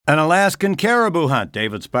An Alaskan caribou hunt,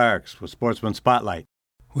 David Sparks with Sportsman Spotlight.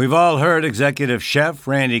 We've all heard executive chef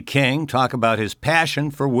Randy King talk about his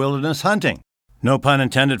passion for wilderness hunting. No pun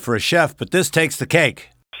intended for a chef, but this takes the cake.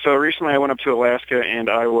 So recently I went up to Alaska and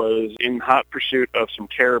I was in hot pursuit of some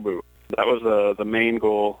caribou. That was the main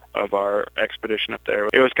goal of our expedition up there.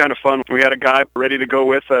 It was kind of fun. We had a guy ready to go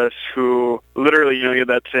with us who literally, you had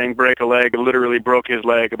that saying, break a leg, literally broke his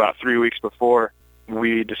leg about 3 weeks before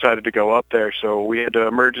we decided to go up there. So we had to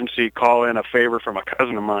emergency call in a favor from a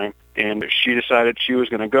cousin of mine, and she decided she was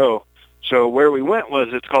going to go. So where we went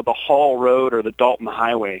it's called the Hall Road or the Dalton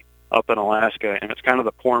Highway up in Alaska, and it's kind of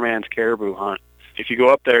the poor man's caribou hunt. If you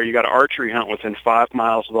go up there, you got an archery hunt within 5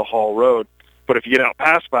 miles of the Hall Road. But if you get out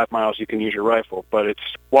past 5 miles, you can use your rifle. But it's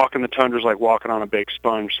walking the tundras like walking on a big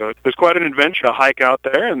sponge. So it was quite an adventure to hike out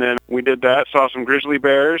there. And then we did that, saw some grizzly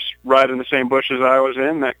bears right in the same bushes I was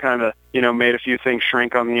in. That kind of, made a few things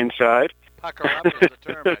shrink on the inside. Pucker up is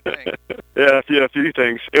the term, I think. Yeah, a few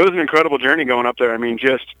things. It was an incredible journey going up there. I mean,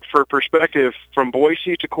 just for perspective, from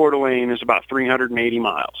Boise to Coeur d'Alene is about 380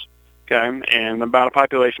 miles. Okay, and about a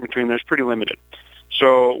population between there is pretty limited.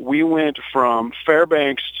 So we went from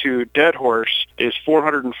Fairbanks to Dead Horse is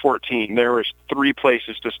 414. There was 3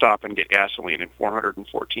 places to stop and get gasoline in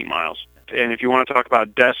 414 miles. And if you want to talk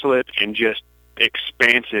about desolate and just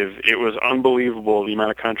expansive, it was unbelievable the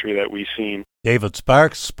amount of country that we've seen. David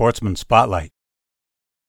Sparks, Sportsman Spotlight.